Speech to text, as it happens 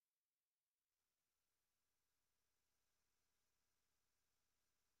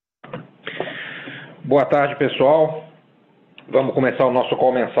Boa tarde, pessoal. Vamos começar o nosso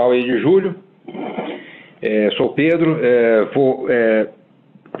call mensal aí de julho. Sou o Pedro. Vou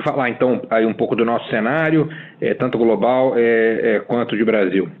falar então aí um pouco do nosso cenário, tanto global quanto de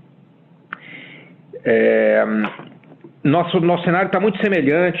Brasil. Nosso cenário está muito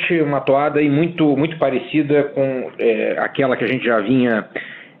semelhante, uma toada aí muito parecida com aquela que a gente já vinha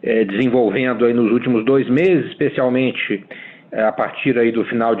desenvolvendo aí nos últimos 2 meses, especialmente a partir aí do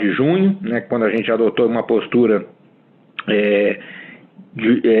final de junho, né, quando a gente adotou uma postura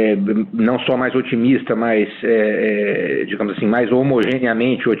não só mais otimista, mas, digamos assim, mais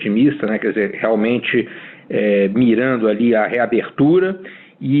homogeneamente otimista, né, quer dizer, realmente mirando ali a reabertura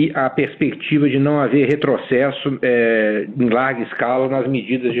e a perspectiva de não haver retrocesso em larga escala nas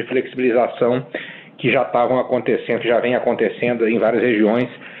medidas de flexibilização que já estavam acontecendo, que já vem acontecendo em várias regiões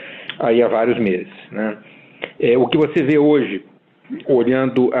aí há vários meses, né? O que você vê hoje,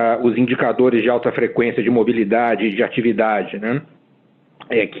 olhando os indicadores de alta frequência de mobilidade e de atividade, né,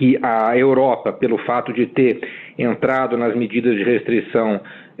 é que a Europa, pelo fato de ter entrado nas medidas de restrição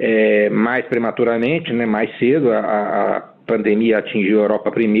mais prematuramente, né, mais cedo, a pandemia atingiu a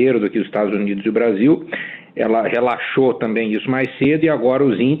Europa primeiro do que os Estados Unidos e o Brasil, ela relaxou também isso mais cedo e agora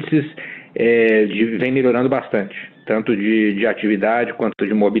os índices vem melhorando bastante, tanto de atividade quanto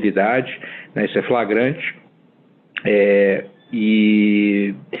de mobilidade, né, isso é flagrante.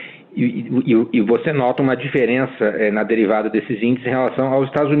 E você nota uma diferença na derivada desses índices em relação aos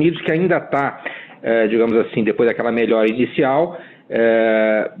Estados Unidos, que ainda está, digamos assim, depois daquela melhora inicial,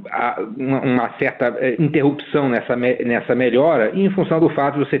 uma certa interrupção nessa melhora, em função do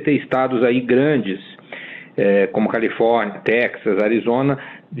fato de você ter estados aí grandes, como Califórnia, Texas, Arizona,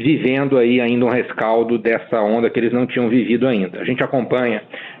 vivendo aí ainda um rescaldo dessa onda que eles não tinham vivido ainda. A gente acompanha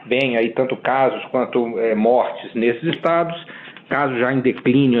bem aí tanto casos quanto mortes nesses estados, casos já em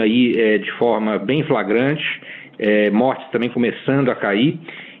declínio aí de forma bem flagrante, mortes também começando a cair.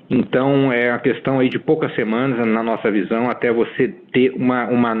 Então é uma questão aí de poucas semanas, na nossa visão, até você ter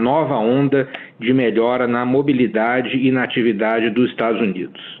uma nova onda de melhora na mobilidade e na atividade dos Estados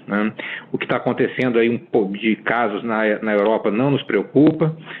Unidos, né? O que está acontecendo aí de casos na Europa não nos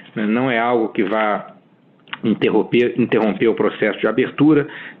preocupa, né? Não é algo que vá interromper o processo de abertura,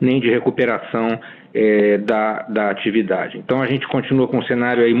 nem de recuperação da atividade. Então a gente continua com um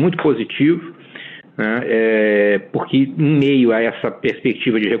cenário aí muito positivo, né, porque em meio a essa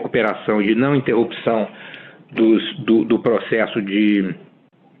perspectiva de recuperação e de não interrupção do processo de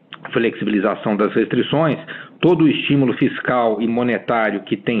flexibilização das restrições, todo o estímulo fiscal e monetário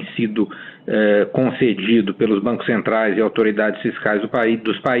que tem sido concedido pelos bancos centrais e autoridades fiscais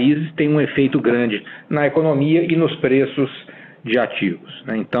dos países tem um efeito grande na economia e nos preços de ativos,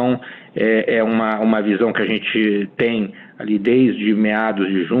 né? Então é uma visão que a gente tem ali desde meados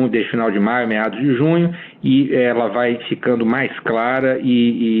de junho, desde final de maio, meados de junho, e ela vai ficando mais clara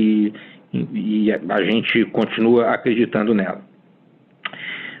e a gente continua acreditando nela.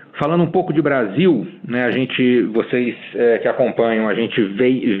 Falando um pouco de Brasil, né, vocês que acompanham, a gente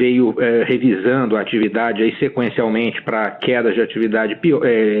veio revisando a atividade aí sequencialmente para quedas de atividade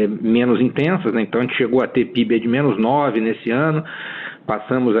menos intensas, né? Então a gente chegou a ter PIB de -9 nesse ano,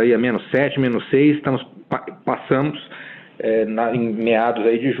 passamos aí a -7, -6, passamos em meados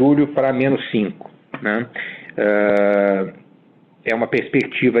aí de julho para -5, né? É uma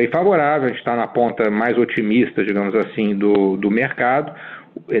perspectiva aí favorável, a gente está na ponta mais otimista, digamos assim, do mercado.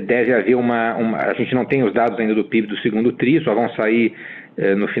 Deve haver a gente não tem os dados ainda do PIB do segundo tri, só vão sair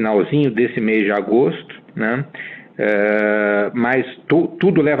no finalzinho desse mês de agosto, né? Mas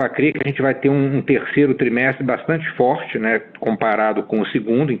tudo leva a crer que a gente vai ter um terceiro trimestre bastante forte, né, comparado com o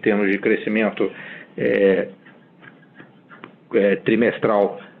segundo, em termos de crescimento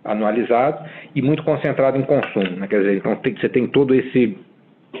trimestral anualizado, e muito concentrado em consumo, né? Quer dizer, então você tem todo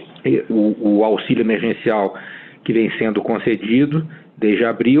o auxílio emergencial que vem sendo concedido desde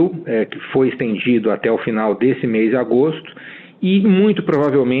abril, que foi estendido até o final desse mês de agosto, e muito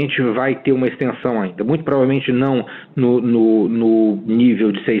provavelmente vai ter uma extensão ainda, muito provavelmente não no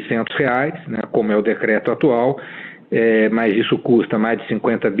nível de R$600, né, como é o decreto atual, mas isso custa mais de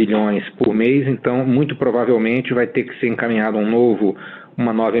 50 bilhões por mês, então muito provavelmente vai ter que ser encaminhado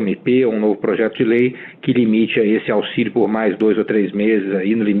uma nova MP, um novo projeto de lei que limite aí esse auxílio por mais 2 ou 3 meses,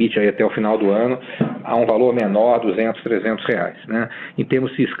 aí, no limite aí até o final do ano, a um valor menor, R$200, R$300, né? Em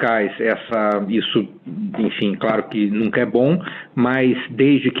termos fiscais, isso, enfim, claro que nunca é bom, mas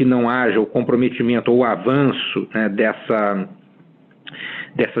desde que não haja o comprometimento ou o avanço, né, dessas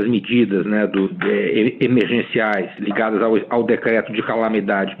medidas, né, emergenciais ligadas ao decreto de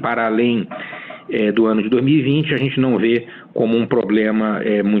calamidade para além do ano de 2020, a gente não vê como um problema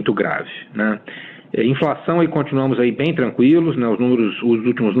muito grave, né? Inflação, aí continuamos aí bem tranquilos, né? Os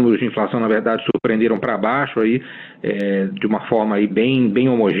últimos números de inflação, na verdade, surpreenderam para baixo aí, de uma forma aí bem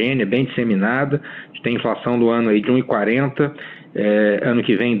homogênea, bem disseminada. A gente tem inflação do ano aí de 1,40, ano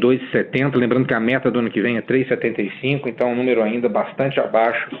que vem 2,70, lembrando que a meta do ano que vem é 3,75, então é um número ainda bastante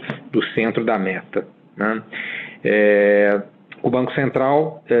abaixo do centro da meta, né? O Banco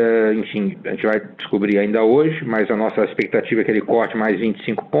Central, enfim, a gente vai descobrir ainda hoje, mas a nossa expectativa é que ele corte mais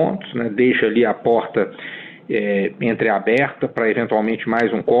 25 pontos, né? Deixa ali a porta entreaberta para eventualmente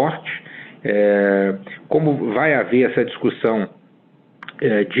mais um corte. Como vai haver essa discussão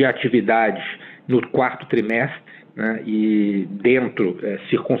de atividade no quarto trimestre, né? E dentro,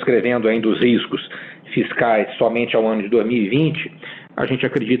 circunscrevendo ainda os riscos fiscais somente ao ano de 2020, a gente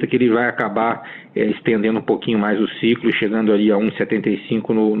acredita que ele vai acabar estendendo um pouquinho mais o ciclo e chegando ali a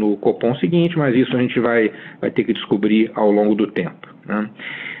 1,75 no Copom seguinte, mas isso a gente vai ter que descobrir ao longo do tempo, né?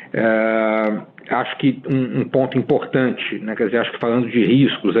 Acho que um ponto importante, né, quer dizer, acho que falando de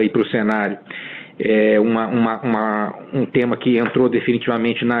riscos aí para o cenário, um tema que entrou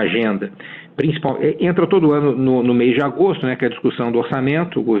definitivamente na agenda, entra todo ano no mês de agosto, né, que é a discussão do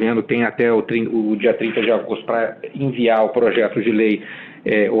orçamento. O governo tem até o dia 30 de agosto para enviar o projeto de lei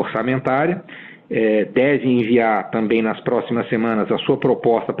orçamentária. Deve enviar também nas próximas semanas a sua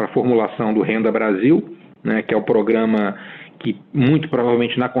proposta para a formulação do Renda Brasil, né, que é o programa que muito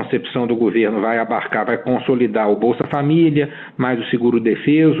provavelmente na concepção do governo vai consolidar o Bolsa Família, mais o Seguro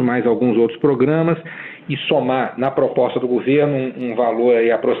Defeso, mais alguns outros programas, e somar na proposta do governo um valor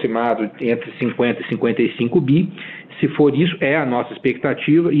aí aproximado entre 50 e 55 bi. Se for isso, é a nossa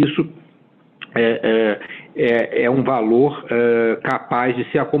expectativa, isso é um valor capaz de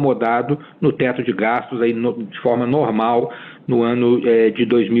ser acomodado no teto de gastos aí de forma normal no ano de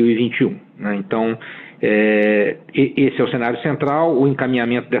 2021, né? Então, esse é o cenário central. O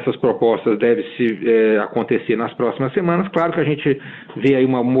encaminhamento dessas propostas deve acontecer nas próximas semanas. Claro que a gente vê aí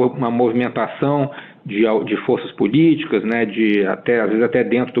uma movimentação de forças políticas, né, às vezes até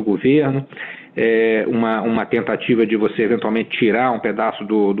dentro do governo, uma tentativa de você eventualmente tirar um pedaço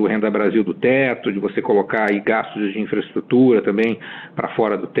do Renda Brasil do teto, de você colocar aí gastos de infraestrutura também para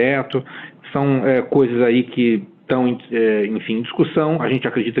fora do teto. São coisas aí que estão, enfim, em discussão. A gente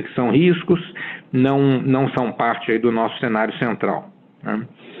acredita que são riscos, não são parte aí do nosso cenário central, né?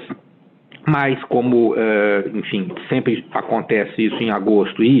 Mas como, enfim, sempre acontece isso em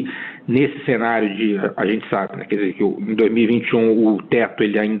agosto e nesse cenário a gente sabe, né, quer dizer, que em 2021 o teto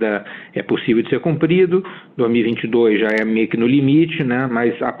ele ainda é possível de ser cumprido, 2022 já é meio que no limite, né,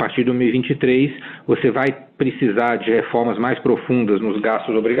 mas a partir de 2023 você vai precisar de reformas mais profundas nos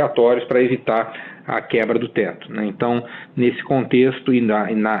gastos obrigatórios para evitar a quebra do teto, né? Então, nesse contexto e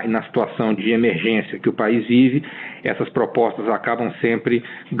na situação de emergência que o país vive, essas propostas acabam sempre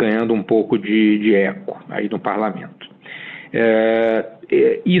ganhando um pouco de eco aí no parlamento.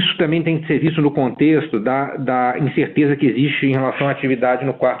 Isso também tem que ser visto no contexto da incerteza que existe em relação à atividade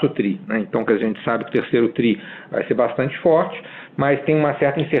no quarto TRI, né? Então, que a gente sabe que o terceiro TRI vai ser bastante forte, mas tem uma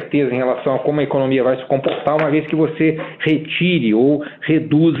certa incerteza em relação a como a economia vai se comportar, uma vez que você retire ou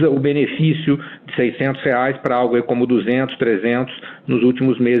reduza o benefício de R$600 para algo aí como 200, 300 nos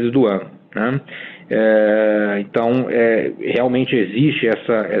últimos meses do ano, né? Então, realmente existe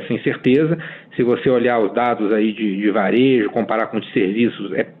essa incerteza. Se você olhar os dados aí de varejo, comparar com os de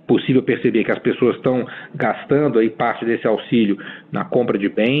serviços, é possível perceber que as pessoas estão gastando aí parte desse auxílio na compra de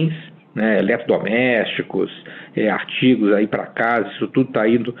bens, né, eletrodomésticos, artigos aí para casa, isso tudo está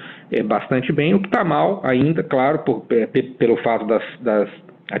indo bastante bem. O que está mal ainda, claro, pelo fato das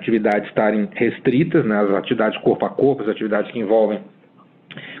atividades estarem restritas, né, as atividades corpo a corpo, as atividades que envolvem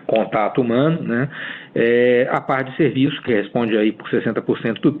contato humano, né? A parte de serviços, que responde aí por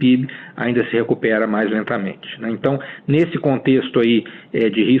 60% do PIB, ainda se recupera mais lentamente, né? Então, nesse contexto aí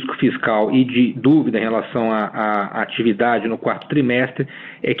de risco fiscal e de dúvida em relação à atividade no quarto trimestre,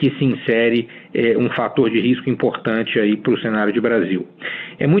 é que se insere um fator de risco importante aí para o cenário de Brasil.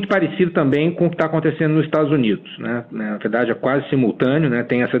 É muito parecido também com o que está acontecendo nos Estados Unidos, né? Na verdade, é quase simultâneo, né?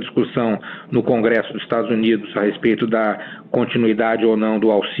 Tem essa discussão no Congresso dos Estados Unidos a respeito da continuidade ou não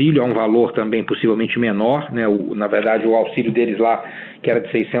do auxílio, a um valor também possivelmente menor, né? Na verdade, o auxílio deles lá, que era de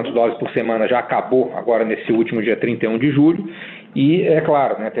 $600 por semana, já acabou agora nesse último dia 31 de julho. E, é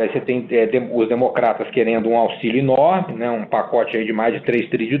claro, né, aí você tem os democratas querendo um auxílio enorme, né, um pacote aí de mais de 3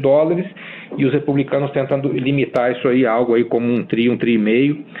 trilhões de dólares, e os republicanos tentando limitar isso aí a algo aí como um tri e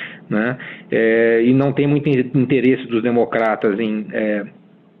meio, né, e não tem muito interesse dos democratas em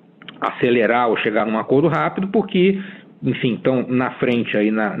acelerar ou chegar num acordo rápido, porque, enfim, estão na frente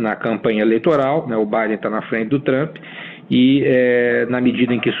aí na campanha eleitoral, né, o Biden está na frente do Trump, e na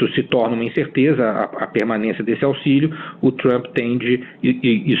medida em que isso se torna uma incerteza, a permanência desse auxílio, o Trump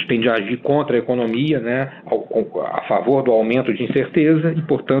isso tende a agir contra a economia, né, a favor do aumento de incerteza e,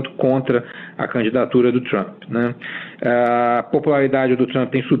 portanto, contra a candidatura do Trump, né. A popularidade do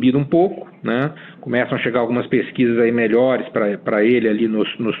Trump tem subido um pouco, né, começam a chegar algumas pesquisas aí melhores para ele ali nos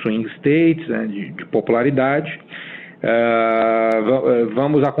swing states, né, de popularidade.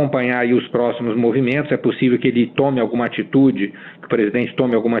 Vamos acompanhar aí os próximos movimentos. É possível que ele tome alguma atitude, que o presidente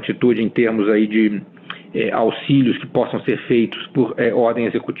tome alguma atitude em termos aí de auxílios que possam ser feitos por ordem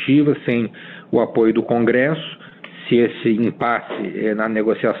executiva, sem o apoio do Congresso, se esse impasse na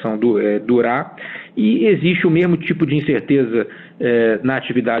negociação durar. E existe o mesmo tipo de incerteza na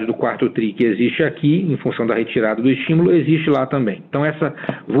atividade do quarto TRI que existe aqui, em função da retirada do estímulo, existe lá também. Então, essa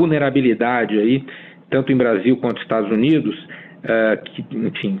vulnerabilidade aí, tanto em Brasil quanto nos Estados Unidos, que,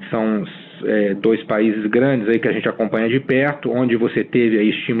 enfim, são dois países grandes aí que a gente acompanha de perto, onde você teve aí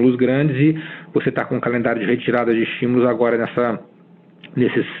estímulos grandes e você está com um calendário de retirada de estímulos agora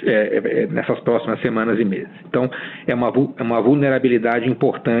nessas próximas semanas e meses. Então, é uma vulnerabilidade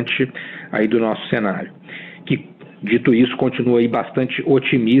importante aí do nosso cenário, que, dito isso, continua aí bastante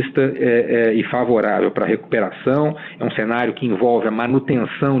otimista e favorável para a recuperação. É um cenário que envolve a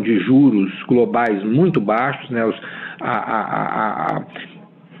manutenção de juros globais muito baixos, né? A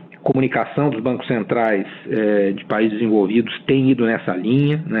comunicação dos bancos centrais de países desenvolvidos tem ido nessa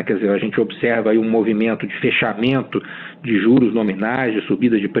linha, né? Quer dizer, a gente observa aí um movimento de fechamento de juros nominais, de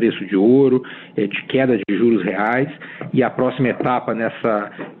subida de preço de ouro, de queda de juros reais, e a próxima etapa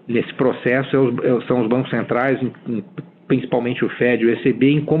nesse processo são os bancos centrais, principalmente o Fed e o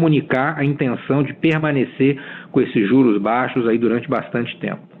ECB, em comunicar a intenção de permanecer com esses juros baixos aí durante bastante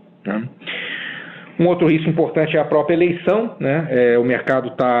tempo, né? Um outro risco importante é a própria eleição, né? O mercado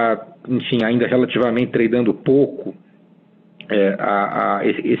está, enfim, ainda relativamente tradando pouco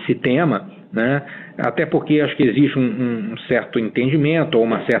esse tema, né? Até porque acho que existe um certo entendimento ou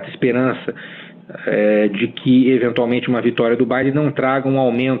uma certa esperança de que, eventualmente, uma vitória do Biden não traga um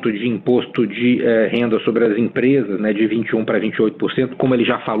aumento de imposto de renda sobre as empresas, né, de 21% para 28%, como ele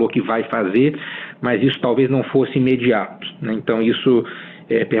já falou que vai fazer, mas isso talvez não fosse imediato, né? Então, isso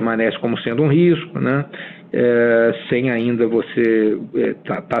permanece como sendo um risco, né? Sem ainda você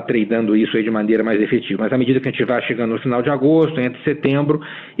tá tradando isso aí de maneira mais efetiva. Mas à medida que a gente vai chegando no final de agosto, entre setembro,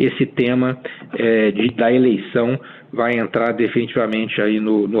 esse tema da eleição vai entrar definitivamente aí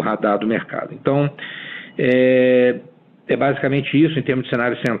no radar do mercado. Então, é basicamente isso em termos de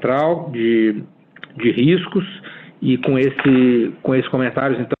cenário central, de riscos, e com esses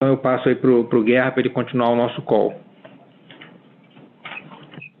comentários, então, eu passo aí para o Guerra para ele continuar o nosso call.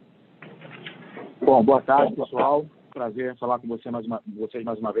 Bom, boa tarde, pessoal. Prazer falar com vocês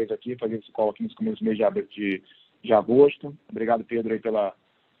mais uma vez aqui, fazer esse call aqui nos primeiros meses de agosto. Obrigado, Pedro, aí pela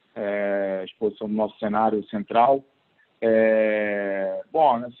exposição do nosso cenário central.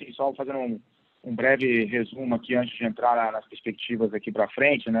 Bom, assim, só fazendo um breve resumo aqui antes de entrar nas perspectivas aqui para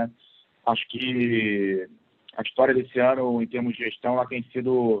frente, né? Acho que a história desse ano, em termos de gestão, ela tem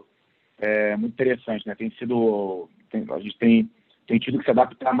sido muito interessante, né? A gente tem tido que se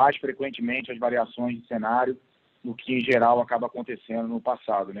adaptar mais frequentemente às variações de cenário do que, em geral, acaba acontecendo no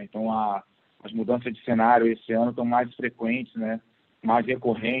passado, né? Então, as mudanças de cenário esse ano estão mais frequentes, né? Mais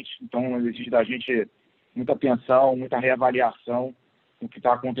recorrentes. Então, exige da gente muita atenção, muita reavaliação do que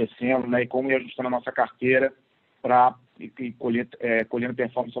está acontecendo, né? E como ir ajustando a nossa carteira para ir colhendo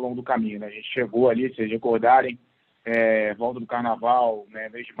performance ao longo do caminho, né? A gente chegou ali, se vocês recordarem, volta do Carnaval, né?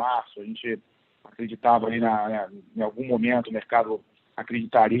 Mês de março, a gente acreditava ali em algum momento o mercado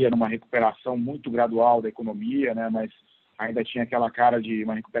acreditaria numa recuperação muito gradual da economia, né? Mas ainda tinha aquela cara de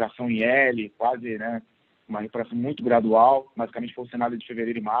uma recuperação em L, quase, né? Uma recuperação muito gradual. Basicamente foi o cenário de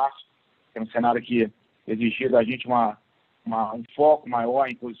fevereiro e março, que era um cenário que exigia da gente um foco maior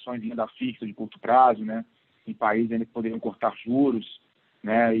em posições de renda fixa de curto prazo, né? Em países ainda que poderiam cortar juros,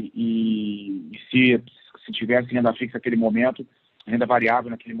 né? E se tivesse renda fixa naquele momento, renda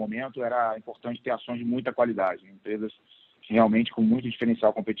variável naquele momento, era importante ter ações de muita qualidade, né? Empresas realmente com muito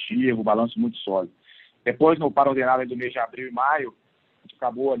diferencial competitivo, balanço muito sólido. Depois, para ordenado do mês de abril e maio, a gente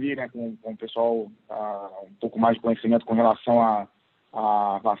acabou ali, né, com o pessoal um pouco mais de conhecimento com relação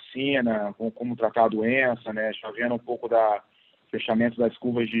à vacina, com como tratar a doença, né, já vendo um pouco fechamento das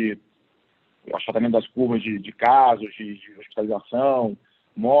curvas achatamento das curvas de casos, de hospitalização,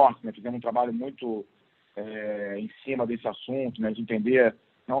 morte, né? Fizemos um trabalho muito em cima desse assunto, né, de entender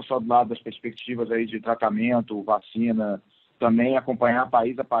não só do lado das perspectivas aí de tratamento, vacina, também acompanhar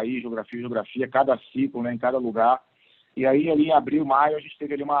país a país, geografia a geografia, cada ciclo, né, em cada lugar. E aí, ali em abril, maio, a gente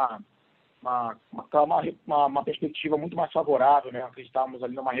teve ali uma uma perspectiva muito mais favorável, né? Acreditávamos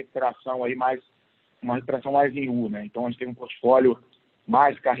ali numa recuperação aí uma recuperação mais em U, né? Então a gente tem um portfólio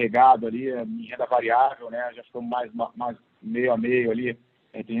mais carregado ali em renda variável, né? Já ficamos mais meio a meio ali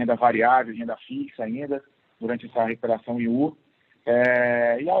entre renda variável e renda fixa ainda durante essa recuperação em U.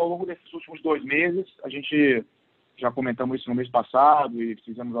 E ao longo desses últimos 2 meses, a gente já comentamos isso no mês passado e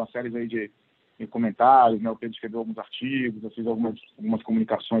fizemos uma série aí de comentários, né? O Pedro escreveu alguns artigos, eu fiz algumas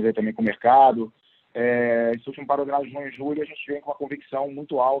comunicações aí também com o mercado. Esse último panorama de junho e julho, a gente vem com uma convicção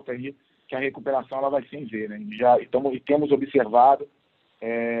muito alta aí que a recuperação ela vai ser em V, né? E temos observado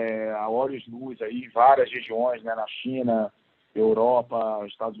a olhos luz aí em várias regiões, né? Na China, Europa,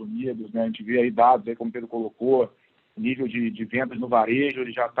 Estados Unidos, né? A gente vê aí dados aí, como o Pedro colocou, nível de vendas no varejo,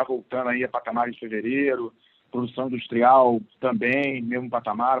 ele já está voltando aí a patamares de fevereiro, produção industrial também, mesmo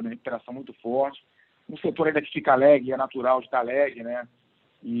patamar, uma recuperação muito forte. No setor ainda que fica lag, é natural de estar lag, né?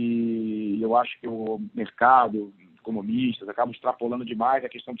 E eu acho que o mercado, economistas, acabam extrapolando demais a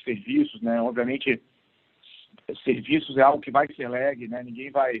questão de serviços, né? Obviamente, serviços é algo que vai ser lag, né? Ninguém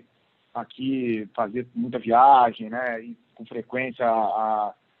vai aqui fazer muita viagem, né? E com frequência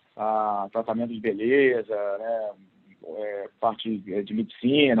a tratamento de beleza, né? Parte de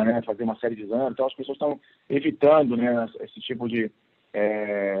medicina, né? Fazer uma série de exames. Então, as pessoas estão evitando, né? Esse tipo de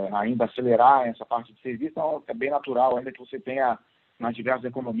ainda acelerar essa parte de serviço. Então, é bem natural, ainda que você tenha nas diversas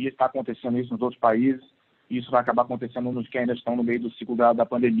economias, está acontecendo isso nos outros países, e isso vai acabar acontecendo nos que ainda estão no meio do ciclo da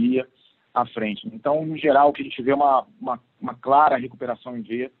pandemia à frente. Então, no geral, o que a gente vê é uma clara recuperação em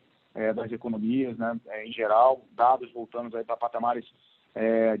V das economias, né? Em geral, dados voltando aí para patamares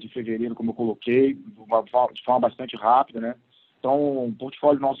de fevereiro, como eu coloquei, de forma bastante rápida, né? Então, o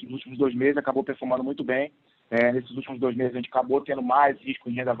portfólio nosso nos últimos 2 meses acabou performando muito bem. Nesses últimos 2 meses, a gente acabou tendo mais risco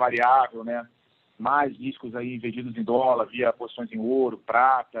em renda variável, né? Mais riscos aí vendidos em dólar, via posições em ouro,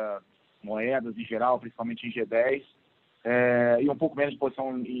 prata, moedas em geral, principalmente em G10. E um pouco menos de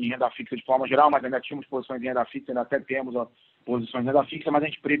posição em renda fixa de forma geral, mas ainda tínhamos posições em renda fixa, ainda até temos posições em renda fixa, mas a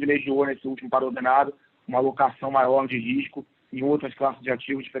gente privilegiou nesse último ordenado uma alocação maior de risco em outras classes de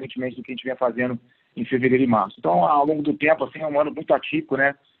ativos, diferentemente do que a gente vinha fazendo em fevereiro e março. Então, ao longo do tempo, assim, é um ano muito atípico,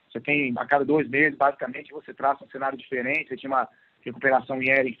 né? Você tem, a cada 2 meses, basicamente, você traça um cenário diferente. Você tinha uma recuperação em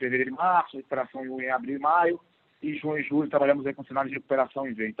R em fevereiro e março, recuperação em U em abril e maio, e junho e julho trabalhamos aí com cenário de recuperação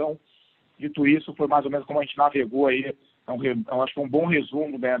em V. Então, dito isso, foi mais ou menos como a gente navegou aí. Eu acho que é um bom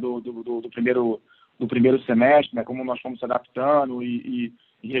resumo, né, do primeiro semestre, né, como nós fomos se adaptando e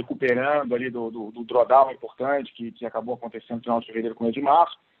recuperando ali do drawdown importante que acabou acontecendo no final de fevereiro com o mês de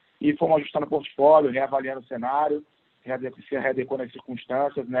março, e fomos ajustando o portfólio, reavaliando o cenário, se readequando às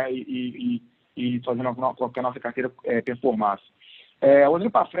circunstâncias, né, e fazendo com que a nossa carteira performasse.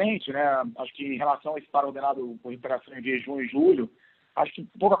 Olhando para frente, né, acho que em relação a esse ordenado com recuperação em junho e julho, acho que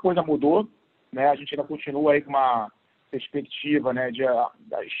pouca coisa mudou, né, a gente ainda continua aí com uma perspectiva, né, de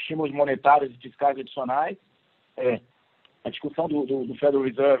estímulos monetários e fiscais adicionais. A discussão do Federal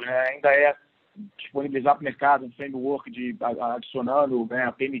Reserve, né, ainda é disponibilizar para o mercado um framework adicionando,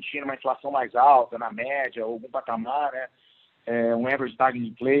 né, permitindo uma inflação mais alta, na média, ou algum patamar, né, um average target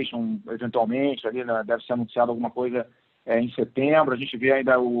inflation, eventualmente, ali, né, deve ser anunciado alguma coisa em setembro. A gente vê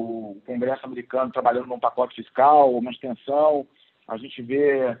ainda o Congresso americano trabalhando num pacote fiscal, uma extensão. A gente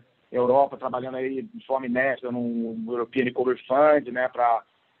vê a Europa trabalhando aí de forma inédita no European Recovery Fund, né, para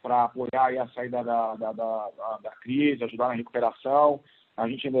apoiar aí a saída da crise, ajudar na recuperação. A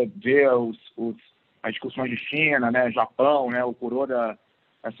gente ainda vê as discussões de China, né, Japão, né, o Kuroda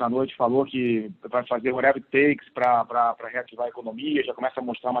essa noite falou que vai fazer whatever it takes para reativar a economia, já começa a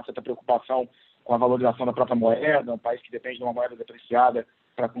mostrar uma certa preocupação com a valorização da própria moeda, um país que depende de uma moeda depreciada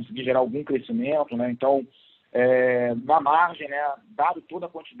para conseguir gerar algum crescimento, né? Então, na margem, né, dado toda a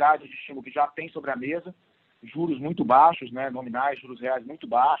quantidade de estímulo que já tem sobre a mesa, juros muito baixos, né, nominais, juros reais muito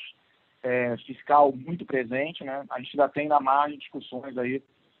baixos, fiscal muito presente, né, a gente ainda tem na margem discussões aí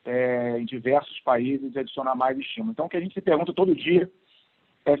em diversos países de adicionar mais estímulo. Então, o que a gente se pergunta todo dia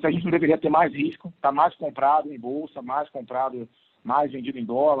se a gente não deveria ter mais risco, tá mais comprado em bolsa, mais comprado, mais vendido em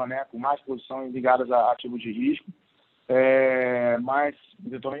dólar, né, com mais posições ligadas a ativos de risco. Mas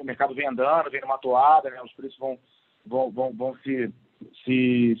então, o mercado vem andando, vem numa toada, né, os preços vão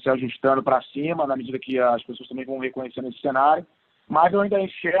se ajustando para cima na medida que as pessoas também vão reconhecendo esse cenário. Mas eu ainda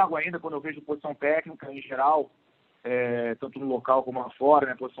enxergo, quando eu vejo posição técnica em geral, tanto no local como lá fora,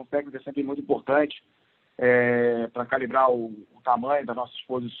 né, posição técnica é sempre muito importante para calibrar o tamanho das nossas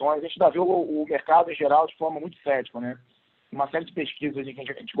posições. A gente ainda vê o mercado em geral de forma muito cética, né? Uma série de pesquisas que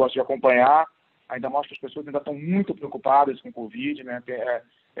a gente gosta de acompanhar ainda mostra que as pessoas ainda estão muito preocupadas com o Covid, né?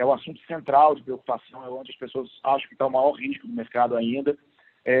 É o assunto central de preocupação, é onde as pessoas acham que está o maior risco do mercado ainda.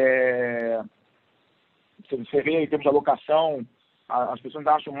 Você vê em termos de alocação, as pessoas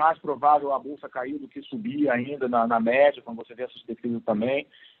acham mais provável a bolsa cair do que subir ainda na média, quando você vê essas pesquisas também.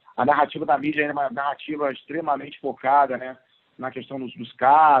 A narrativa da mídia é uma narrativa extremamente focada, né, na questão dos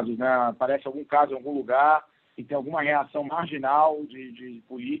casos, né? Aparece algum caso em algum lugar e tem alguma reação marginal de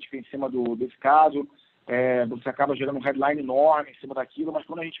política em cima desse caso. Você acaba gerando um headline enorme em cima daquilo, mas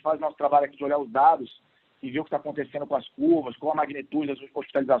quando a gente faz o nosso trabalho aqui de olhar os dados e ver o que está acontecendo com as curvas, qual a magnitude das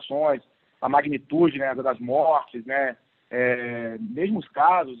hospitalizações, a magnitude, né, das mortes, né, mesmo os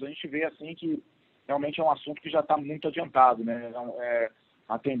casos, a gente vê assim que realmente é um assunto que já está muito adiantado, né?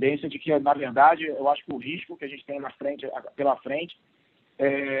 A tendência de que, na verdade, eu acho que o risco que a gente tem pela frente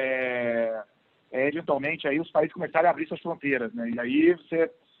eventualmente aí os países começarem a abrir suas fronteiras, né? E aí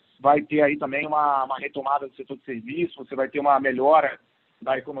você vai ter aí também uma retomada do setor de serviço, você vai ter uma melhora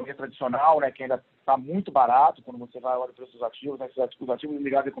da economia tradicional, né, que ainda está muito barato quando você vai olhar para os ativos, né, os ativos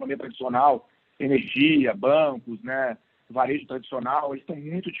ligados à economia tradicional, energia, bancos, né, varejo tradicional, eles estão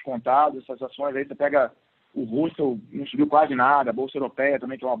muito descontados, essas ações aí, você pega o Russell, não subiu quase nada, a Bolsa Europeia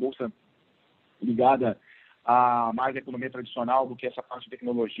também, que é uma bolsa ligada a mais economia tradicional do que essa parte de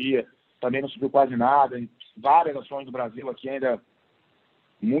tecnologia, também não subiu quase nada, várias ações do Brasil aqui ainda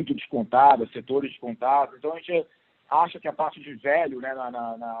muito descontadas, setores descontados, então a gente acha que a parte de velho, né,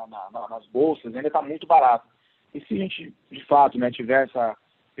 nas bolsas ainda está muito barata. E se a gente, de fato, né, tiver essa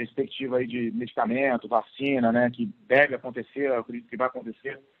perspectiva aí de medicamento, vacina, né, que deve acontecer, eu acredito que vai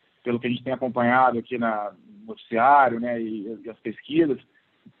acontecer, pelo que a gente tem acompanhado aqui no noticiário, né, e as pesquisas,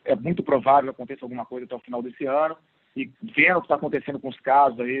 é muito provável que aconteça alguma coisa até o final desse ano. E vendo o que está acontecendo com os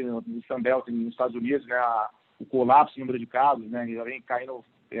casos aí no Sunbelt nos Estados Unidos, né, o colapso no número de casos, né, já vem caindo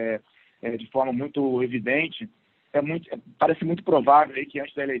de forma muito evidente, parece muito provável aí que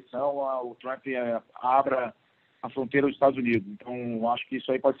antes da eleição o Trump abra a fronteira dos Estados Unidos. Então, acho que isso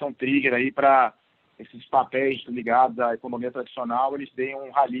aí pode ser um trigger aí para esses papéis ligados à economia tradicional, eles deem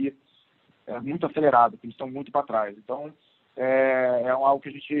um rally muito acelerado, porque eles estão muito para trás. Então, é algo que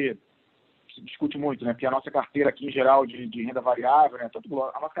a gente discute muito, né? Porque a nossa carteira aqui, em geral, de renda variável, né?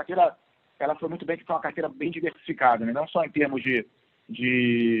 A nossa carteira, ela foi muito bem, que foi uma carteira bem diversificada, né? Não só em termos em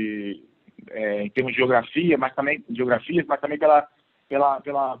termos de geografias, mas também pela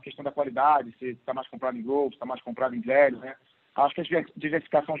questão da qualidade, se está mais comprado em growth, se está mais comprado em velho, né? Acho que a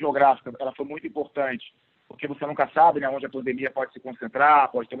diversificação geográfica ela foi muito importante, porque você nunca sabe, né, onde a pandemia pode se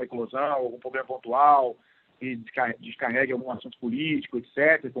concentrar, pode ter uma eclosão, algum problema pontual, e descarregue algum assunto político,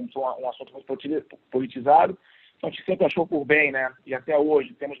 etc., como foi um assunto muito politizado. Então, a gente sempre achou por bem, né? E até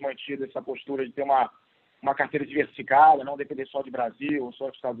hoje temos mantido essa postura de ter uma carteira diversificada, não depender só de Brasil, ou só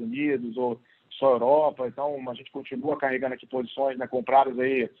dos Estados Unidos, ou só Europa. Então, a gente continua carregando aqui posições, né, compradas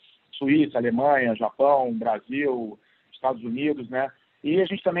aí Suíça, Alemanha, Japão, Brasil, Estados Unidos, né? E a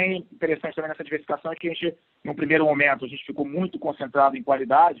gente também, interessante também nessa diversificação, é que a gente, no primeiro momento, a gente ficou muito concentrado em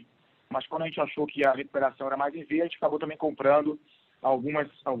qualidade, mas quando a gente achou que a recuperação era mais em via, a gente acabou também comprando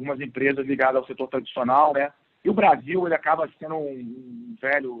algumas empresas ligadas ao setor tradicional, né? E o Brasil, ele acaba sendo um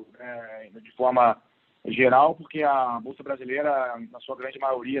velho, de forma geral, porque a Bolsa Brasileira, na sua grande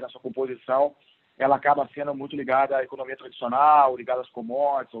maioria, na sua composição, ela acaba sendo muito ligada à economia tradicional, ligada às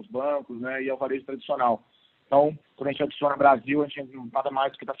commodities, aos bancos, né, e ao varejo tradicional. Então, quando a gente adiciona Brasil, a gente nada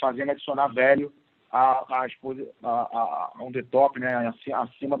mais do que está fazendo é adicionar velho a um the top, né,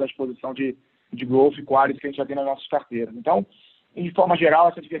 acima da exposição de growth e quality que a gente já tem nas nossas carteiras. Então, de forma geral,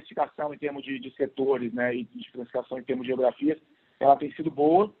 essa diversificação em termos de setores, né, e diversificação em termos de geografias, ela tem sido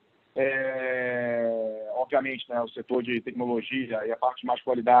boa. Obviamente, né, o setor de tecnologia e a parte de mais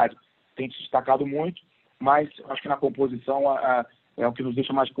qualidade tem se destacado muito, mas acho que na composição é o que nos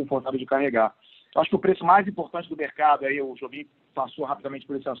deixa mais confortável de carregar. Acho que o preço mais importante do mercado, aí o Jobim passou rapidamente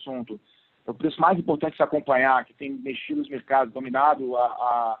por esse assunto, o preço mais importante de se acompanhar, que tem mexido os mercados, dominado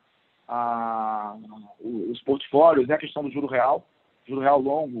os portfólios, é a questão do juro real. O juro real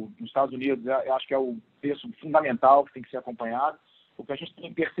longo nos Estados Unidos, eu acho que é o preço fundamental que tem que ser acompanhado. O que a gente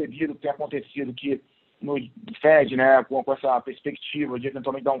tem percebido, tem acontecido, que no Fed, né, com essa perspectiva de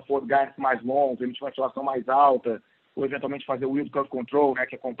eventualmente dar um forward guidance mais longo, permitir uma inflação mais alta, ou eventualmente fazer o yield curve control, né,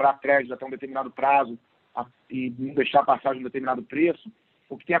 que é comprar créditos até um determinado prazo e não deixar passar de um determinado preço.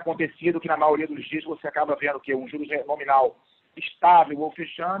 O que tem acontecido é que na maioria dos dias você acaba vendo que um juros nominal estável ou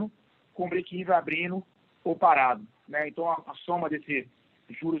fechando, com break-even abrindo ou parado, né? Então a soma desse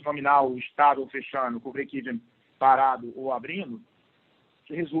juros nominal estável ou fechando, com break-even parado ou abrindo,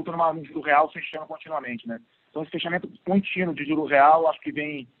 que resulta num juro real fechando continuamente, né? Então, esse fechamento contínuo de juro real, acho que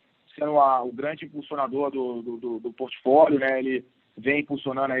vem sendo o grande impulsionador do portfólio, né? Ele vem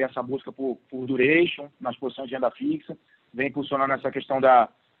impulsionando aí essa busca por duration nas posições de renda fixa. vem impulsionando essa questão da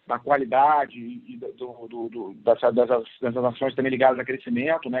qualidade e das ações também ligadas a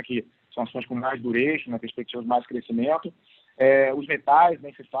crescimento, né, que são ações com mais duration, na perspectiva de mais crescimento. Os metais,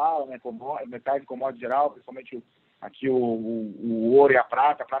 nem se fala, né, metais e commodities em geral, principalmente aqui o ouro e a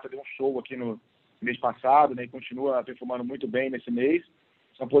prata. A prata deu um show aqui no mês passado, né, e continua performando muito bem nesse mês.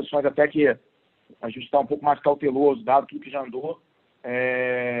 São posições até que a gente está um pouco mais cauteloso, dado tudo que já andou.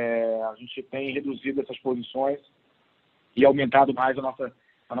 A gente tem reduzido essas posições e aumentado mais a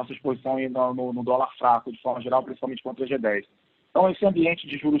nossa exposição no dólar fraco, de forma geral, principalmente contra a G10. Então, esse ambiente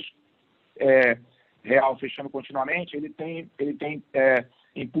de juros real fechando continuamente, ele tem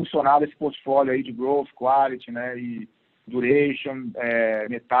impulsionado esse portfólio aí de growth, quality, né, e duration,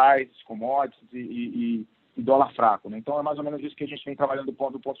 metais, commodities e dólar fraco, né? Então, é mais ou menos isso que a gente vem trabalhando do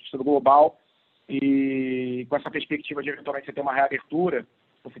ponto de vista global, e com essa perspectiva de, eventualmente, você ter uma reabertura,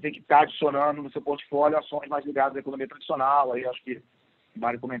 você tem que estar adicionando no seu portfólio ações mais ligadas à economia tradicional. Aí acho que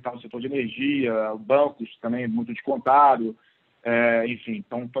vale comentar o setor de energia, bancos também muito descontado, enfim.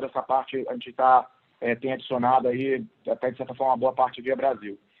 Então, toda essa parte a gente tem adicionado aí, até de certa forma, uma boa parte via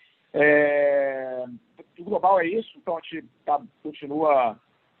Brasil. O global é isso, então a gente continua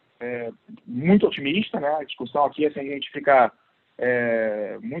muito otimista, né? A discussão aqui é se a gente fica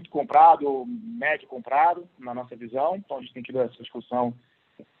muito comprado ou médio comprado, na nossa visão. Então, a gente tem tido essa discussão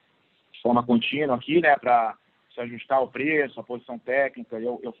de forma contínua aqui, né, para se ajustar ao preço, a posição técnica e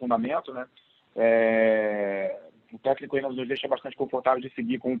o fundamento, né? O técnico ainda nos deixa bastante confortável de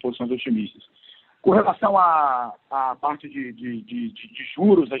seguir com posições otimistas. Com relação à parte de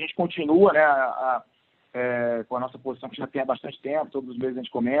juros, a gente continua, né, com a nossa posição que já tem há bastante tempo, todos os meses a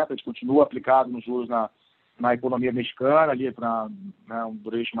gente comenta, a gente continua aplicado nos juros na economia mexicana, ali para um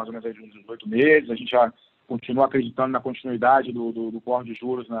duration mais ou menos de uns 18 meses. A gente já continua acreditando na continuidade do corte de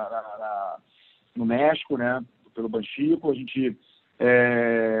juros no México, né, pelo Banxico. A gente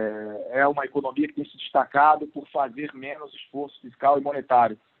é uma economia que tem se destacado por fazer menos esforço fiscal e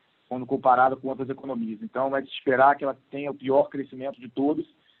monetário quando comparado com outras economias. Então, é de esperar que ela tenha o pior crescimento de todos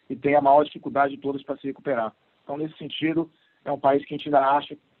e tenha a maior dificuldade de todos para se recuperar. Então, nesse sentido, é um país que a gente ainda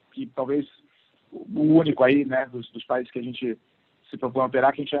acha que talvez o único aí, né, dos países que a gente se propõe a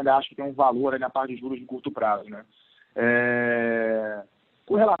operar, que a gente ainda acha que tem um valor aí na parte de juros de curto prazo, né?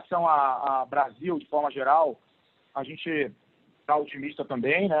 Com relação a Brasil, de forma geral, a gente está otimista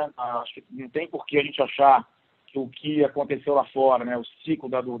também, né? Acho que não tem por que a gente achar que o que aconteceu lá fora, né, o ciclo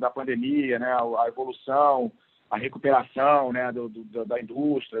da pandemia, né, a evolução, a recuperação, né, da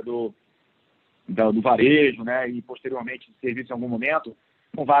indústria, do varejo, né, e posteriormente de serviço em algum momento,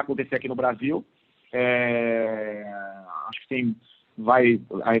 não vai acontecer aqui no Brasil. Acho que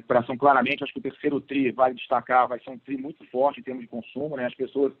a recuperação claramente, acho que o terceiro TRI vai destacar, vai ser um TRI muito forte em termos de consumo, né? As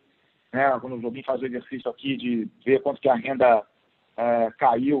pessoas, né, quando o Jobim faz o exercício aqui de ver quanto que a renda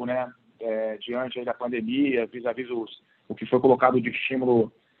caiu, né, diante aí da pandemia, vis-à-vis o que foi colocado de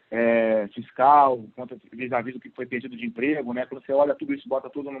estímulo fiscal, vis-à-vis o que foi perdido de emprego, né? Quando você olha tudo isso, bota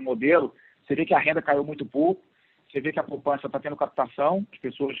tudo no modelo, você vê que a renda caiu muito pouco, você vê que a poupança está tendo captação, as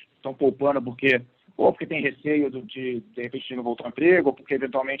pessoas estão poupando porque tem receio de repente não voltar ao emprego, ou porque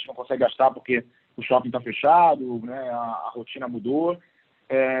eventualmente não consegue gastar porque o shopping está fechado, né? A rotina mudou.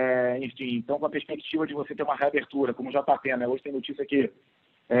 Enfim, então com a perspectiva de você ter uma reabertura, como já está tendo, né? Hoje tem notícia que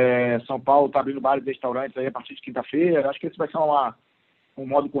São Paulo está abrindo bares e restaurantes aí a partir de quinta-feira. Acho que esse vai ser um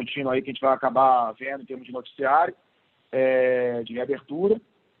modo contínuo aí que a gente vai acabar vendo em termos de noticiário, de reabertura.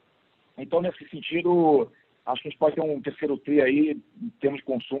 Então, nesse sentido, acho que a gente pode ter um terceiro TRI aí em termos de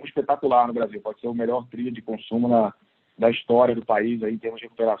consumo espetacular no Brasil. Pode ser o melhor TRI de consumo da história do país aí, em termos de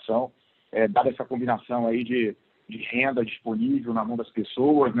recuperação, dada essa combinação aí de renda disponível na mão das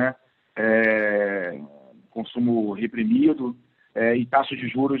pessoas, né? Consumo reprimido, e taxas de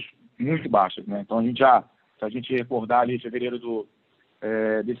juros muito baixas, né? Então, se a gente recordar ali fevereiro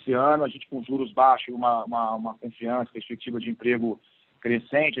desse ano, a gente com juros baixos, uma confiança, perspectiva de emprego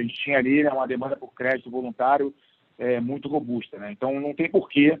crescente, a gente tinha ali, né, uma demanda por crédito voluntário muito robusta, né? Então, não tem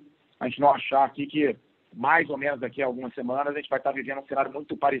porquê a gente não achar aqui que, mais ou menos daqui a algumas semanas, a gente vai estar vivendo um cenário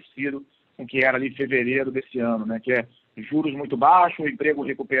muito parecido com o que era ali em fevereiro desse ano, né? Que é juros muito baixos, emprego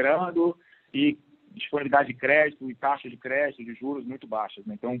recuperando e disponibilidade de crédito e taxas de crédito, de juros muito baixas,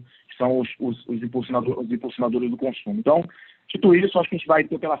 né? Então, são os impulsionadores do consumo. Então, dito isso, acho que a gente vai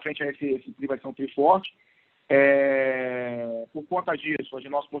ter pela frente esse TRI vai ser um TRI forte. Por conta disso, hoje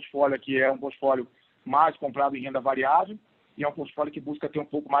nosso portfólio aqui é um portfólio mais comprado em renda variável e é um portfólio que busca ter um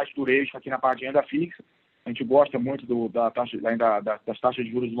pouco mais de duration aqui na parte de renda fixa. A gente gosta muito das taxas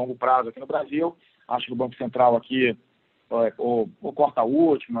de juros de longo prazo aqui no Brasil. Acho que o Banco Central aqui ou corta a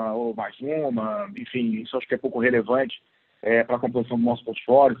última, ou mais uma, enfim, isso acho que é pouco relevante para a composição do nosso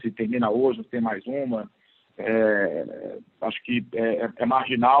portfólio, se termina hoje, se tem mais uma. Acho que é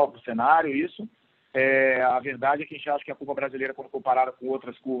marginal para o cenário isso. A verdade é que a gente acha que a curva brasileira, quando comparada com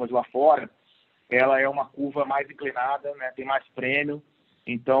outras curvas lá fora, ela é uma curva mais inclinada, né? Tem mais prêmio.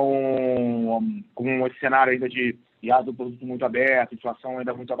 Então, com esse cenário ainda de IAS do produto muito aberto, inflação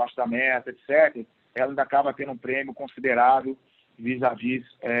ainda muito abaixo da meta, etc., ela ainda acaba tendo um prêmio considerável vis-à-vis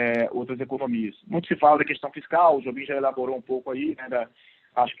outras economias. Muito se fala da questão fiscal, o Jobim já elaborou um pouco aí, né?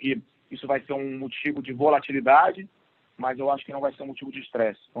 Acho que isso vai ser um motivo de volatilidade, mas eu acho que não vai ser um motivo de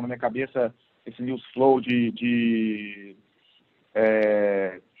estresse. Então, na minha cabeça, esse news flow de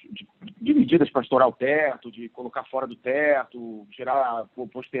medidas para estourar o teto, de colocar fora do teto,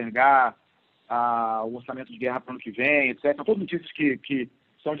 postergar o orçamento de guerra para o ano que vem, etc. São todas notícias que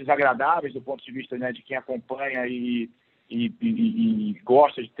são desagradáveis do ponto de vista, né, de quem acompanha e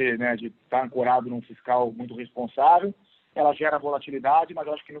gosta de ter, né, de estar ancorado num fiscal muito responsável. Ela gera volatilidade, mas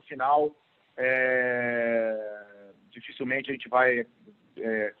eu acho que no final dificilmente a gente vai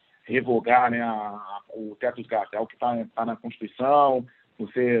revogar, né, o teto dos gastos. É algo que está na Constituição.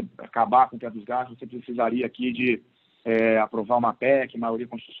 Você acabar com o teto dos gastos, você precisaria aqui de aprovar uma PEC, maioria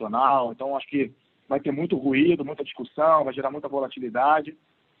constitucional. Então, acho que vai ter muito ruído, muita discussão, vai gerar muita volatilidade,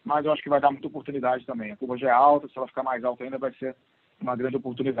 mas eu acho que vai dar muita oportunidade também. A curva já é alta, se ela ficar mais alta ainda, vai ser uma grande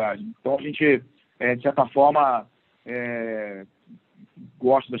oportunidade. Então, a gente, de certa forma,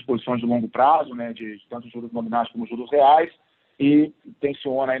 gosta das posições de longo prazo, né, de tanto juros nominais como juros reais, e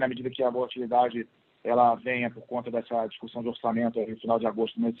tensiona aí, na medida que a volatilidade ela venha por conta dessa discussão de orçamento aí no final de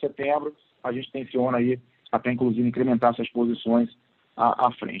agosto, no mês de setembro, a gente tensiona aí até, inclusive, incrementar essas posições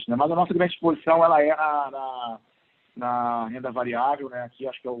à frente, né? Mas a nossa grande exposição, ela é na renda variável, né? Aqui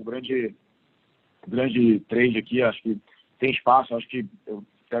acho que é o grande trade aqui, acho que tem espaço, acho que eu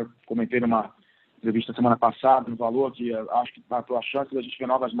até comentei numa entrevista semana passada, no valor, que acho que a chance da gente ver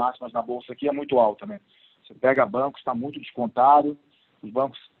novas máximas na Bolsa aqui é muito alta, né? Você pega bancos, está muito descontado, os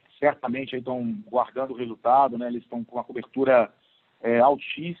bancos certamente estão guardando o resultado, né? Eles estão com uma cobertura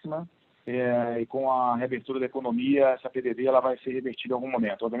altíssima, e com a reabertura da economia, essa PDD ela vai ser revertida em algum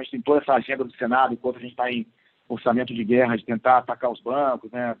momento. Obviamente tem toda essa agenda do Senado, enquanto a gente está em orçamento de guerra, de tentar atacar os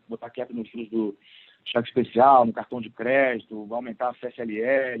bancos, né? Botar quieto nos juros do cheque especial, no cartão de crédito, aumentar a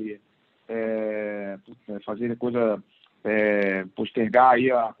CSLL, fazer coisa, postergar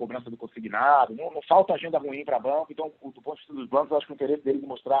aí a cobrança do consignado. Não falta agenda ruim para banco, então, do ponto de vista dos bancos, eu acho que o interesse deles é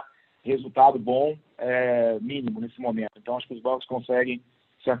mostrar resultado bom mínimo nesse momento. Então, acho que os bancos conseguem,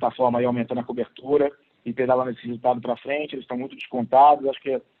 de certa forma, aí, aumentando a cobertura e pedalando esse resultado para frente. Eles estão muito descontados, acho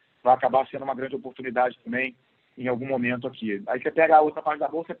que vai acabar sendo uma grande oportunidade também em algum momento aqui. Aí você pega a outra parte da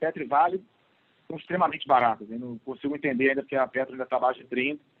Bolsa, Petro e Vale, são extremamente baratas. Eu não consigo entender ainda, porque a Petro ainda está abaixo de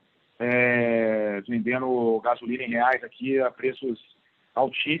 30, vendendo gasolina em reais aqui a preços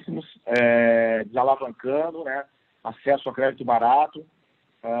altíssimos, desalavancando, né? Acesso a crédito barato,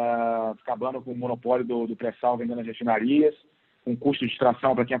 acabando com o monopólio do pré-sal vendendo nas refinarias, com custo de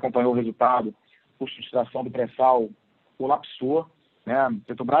extração, para quem acompanhou o resultado, o custo de extração do pré-sal colapsou, né?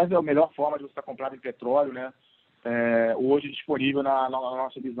 Petrobras é a melhor forma de você estar comprado em petróleo, né? Hoje disponível na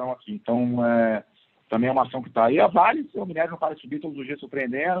nossa visão aqui. Então, também é uma ação que está aí. A Vale, o minério não para de subir todos os dias,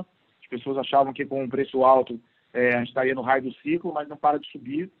 surpreendendo. As pessoas achavam que com um preço alto a gente estaria no raio do ciclo, mas não para de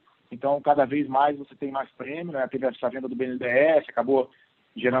subir. Então, cada vez mais você tem mais prêmio, né? Teve essa venda do BNDES, acabou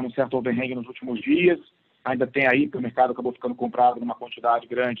gerando um certo overhang nos últimos dias. Ainda tem aí, porque o mercado acabou ficando comprado numa quantidade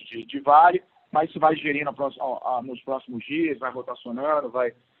grande de Vale, mas isso vai digerindo nos próximos dias, vai rotacionando,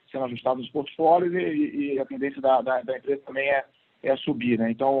 vai sendo ajustado nos portfólios e a tendência da empresa também é subir, né?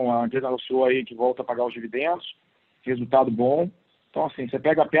 Então, a empresa anunciou aí que volta a pagar os dividendos, resultado bom. Então, assim, você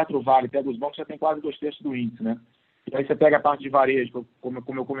pega a Petro, Vale, pega os bancos, você tem quase 2/3 do índice, né? E aí você pega a parte de varejo, como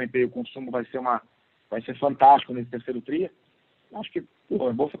eu comentei, o consumo vai ser fantástico nesse terceiro tri. Acho que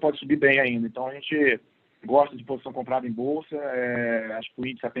a Bolsa pode subir bem ainda. Então, a gente gosta de posição comprada em Bolsa, acho que o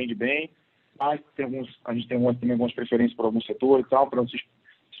índice atende bem, mas a gente tem também algumas preferências para alguns setores e tal, para não se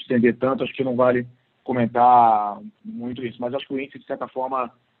estender tanto, acho que não vale comentar muito isso. Mas acho que o índice, de certa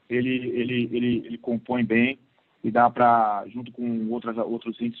forma, ele compõe bem e dá para, junto com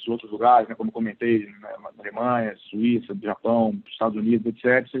outros índices de outros lugares, né, como eu comentei, na Alemanha, Suíça, Japão, Estados Unidos,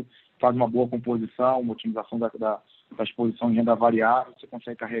 etc., você faz uma boa composição, uma otimização da exposição em renda variável, você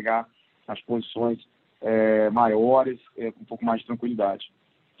consegue carregar as posições maiores, com um pouco mais de tranquilidade.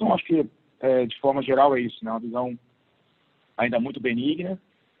 Então, acho que, de forma geral, é isso, né? Uma visão ainda muito benigna.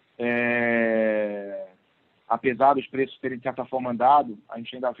 Apesar dos preços terem, de certa forma, andado, a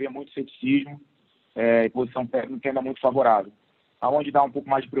gente ainda vê muito ceticismo e posição técnica ainda muito favorável. Aonde dá um pouco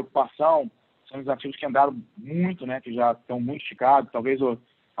mais de preocupação são os ativos que andaram muito, né, que já estão muito esticados. Talvez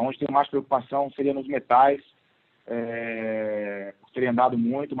onde tem mais preocupação seria nos metais, por terem andado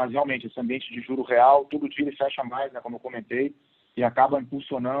muito, mas realmente esse ambiente de juro real, todo dia ele fecha mais, né, como eu comentei, e acaba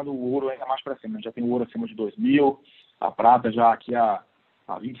impulsionando o ouro ainda mais para cima. A gente já tem o ouro acima de 2.000, a prata já aqui a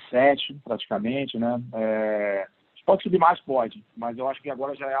 27 praticamente, né? Pode subir mais, pode, mas eu acho que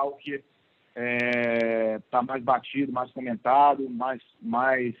agora já é algo que está mais batido, mais comentado,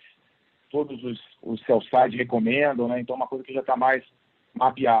 mais todos os sell-side recomendam, né? Então é uma coisa que já está mais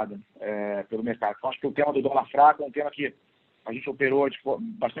mapeada pelo mercado. Então acho que o tema do dólar fraco é um tema que a gente operou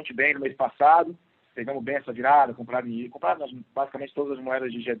bastante bem no mês passado, pegamos bem essa virada, compramos basicamente todas as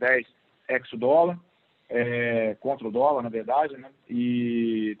moedas de G10 ex-dólar, contra o dólar, na verdade, né?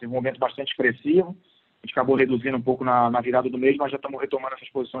 E teve um momento bastante expressivo. A gente acabou reduzindo um pouco na virada do mês, mas já estamos retomando essas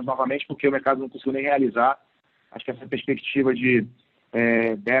posições novamente, porque o mercado não conseguiu nem realizar. Acho que essa perspectiva de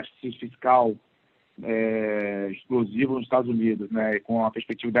déficit fiscal explosivo nos Estados Unidos, né? Com a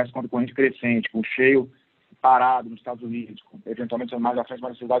perspectiva de déficit conta corrente crescente, com cheio parado nos Estados Unidos, eventualmente mais à frente uma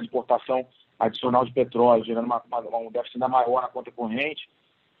necessidade de importação adicional de petróleo, gerando um déficit ainda maior na conta corrente,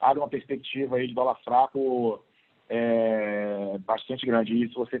 abre uma perspectiva aí de dólar fraco bastante grande. E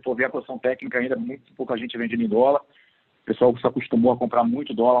se você for ver a posição técnica, ainda muito pouca gente vendendo em dólar. O pessoal se acostumou a comprar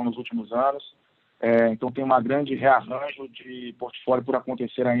muito dólar nos últimos anos. Então tem uma grande rearranjo de portfólio por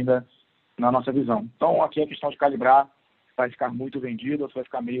acontecer ainda na nossa visão. Então aqui é questão de calibrar, vai ficar muito vendido ou se vai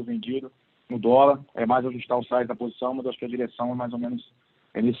ficar meio vendido no dólar, é mais ajustar o size da posição, mas acho que a direção é mais ou menos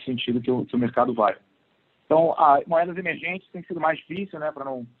nesse sentido que o mercado vai. Então, moedas emergentes tem sido mais difícil, né, para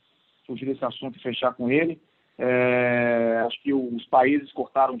não fugir desse assunto e fechar com ele. Acho que os países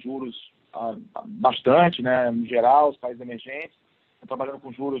cortaram juros bastante, né, em geral, os países emergentes estão trabalhando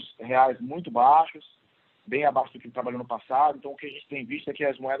com juros reais muito baixos, bem abaixo do que trabalhou no passado. Então, o que a gente tem visto é que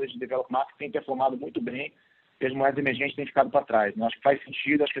as moedas de developed market têm performado muito bem e as moedas emergentes têm ficado para trás. Acho que faz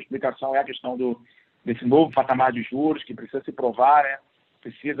sentido, acho que a explicação é a questão desse novo patamar de juros que precisa se provar, né?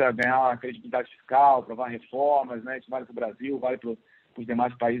 Precisa ganhar uma credibilidade fiscal, provar reformas, né? Isso vale para o Brasil, vale para os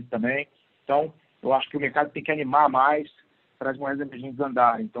demais países também. Então, eu acho que o mercado tem que animar mais para as moedas emergentes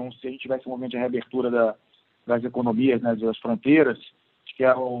andarem. Então, se a gente tivesse um momento de reabertura das economias, né, das fronteiras, acho que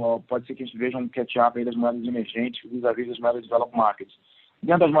pode ser que a gente veja um catch-up aí das moedas emergentes vis-à-vis das moedas developed markets.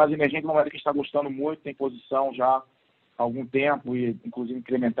 Dentro das moedas emergentes, uma moeda que a gente está gostando muito, tem posição já há algum tempo e, inclusive,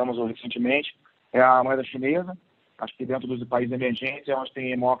 incrementamos recentemente, é a moeda chinesa. Acho que dentro dos países emergentes é onde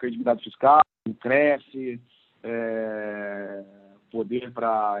tem maior credibilidade fiscal, cresce, poder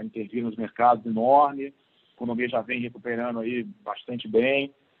para intervir nos mercados enorme, a economia já vem recuperando aí bastante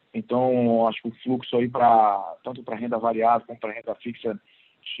bem. Então, acho que o fluxo aí tanto para renda variável como para renda fixa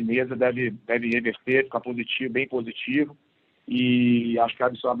chinesa deve reverter, ficar positivo, bem positivo. E acho que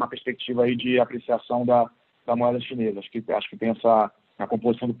há uma perspectiva aí de apreciação da moeda chinesa. Acho que tem a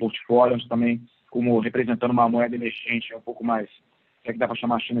composição do portfólio, onde também, como representando uma moeda emergente, um pouco mais, é que dá para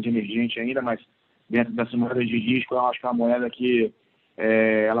chamar a China de emergente ainda, mas dentro dessas moedas de risco, eu acho que é uma moeda que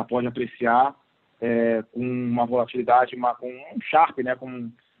ela pode apreciar com uma volatilidade, com um Sharpe, né, com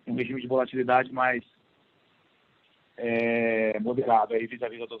um regime de volatilidade mais moderado, aí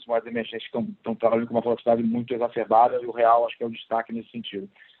vis-à-vis das outras moedas emergentes que estão trabalhando com uma volatilidade muito exacerbada, e o real acho que é o destaque nesse sentido.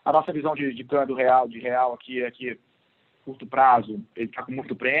 A nossa visão de câmbio real aqui é que, curto prazo, ele está com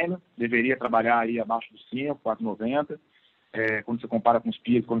muito prêmio, deveria trabalhar aí abaixo dos 5, 4,90, quando você compara com os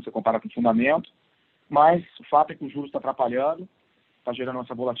PIB, quando você compara com o fundamento, mas o fato é que o juros está atrapalhando, está gerando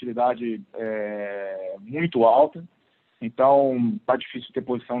essa volatilidade muito alta, então está difícil ter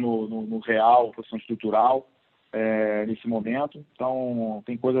posição no real, posição estrutural, nesse momento. Então,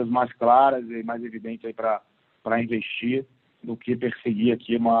 tem coisas mais claras e mais evidentes aí para investir do que perseguir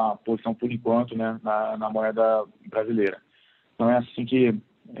aqui uma posição, por enquanto, né, na moeda brasileira. Então, é assim que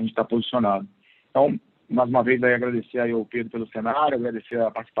a gente está posicionado. Então, mais uma vez, aí, agradecer aí ao Pedro pelo cenário, agradecer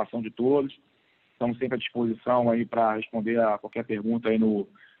a participação de todos. Estamos sempre à disposição aí para responder a qualquer pergunta aí no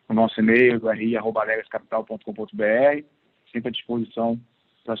nosso e-mail, ri@alegrascapital.com.br. Sempre à disposição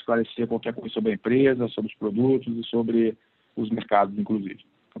para esclarecer qualquer coisa sobre a empresa, sobre os produtos e sobre os mercados, inclusive.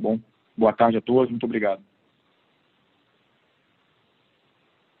 Tá bom? Boa tarde a todos, muito obrigado.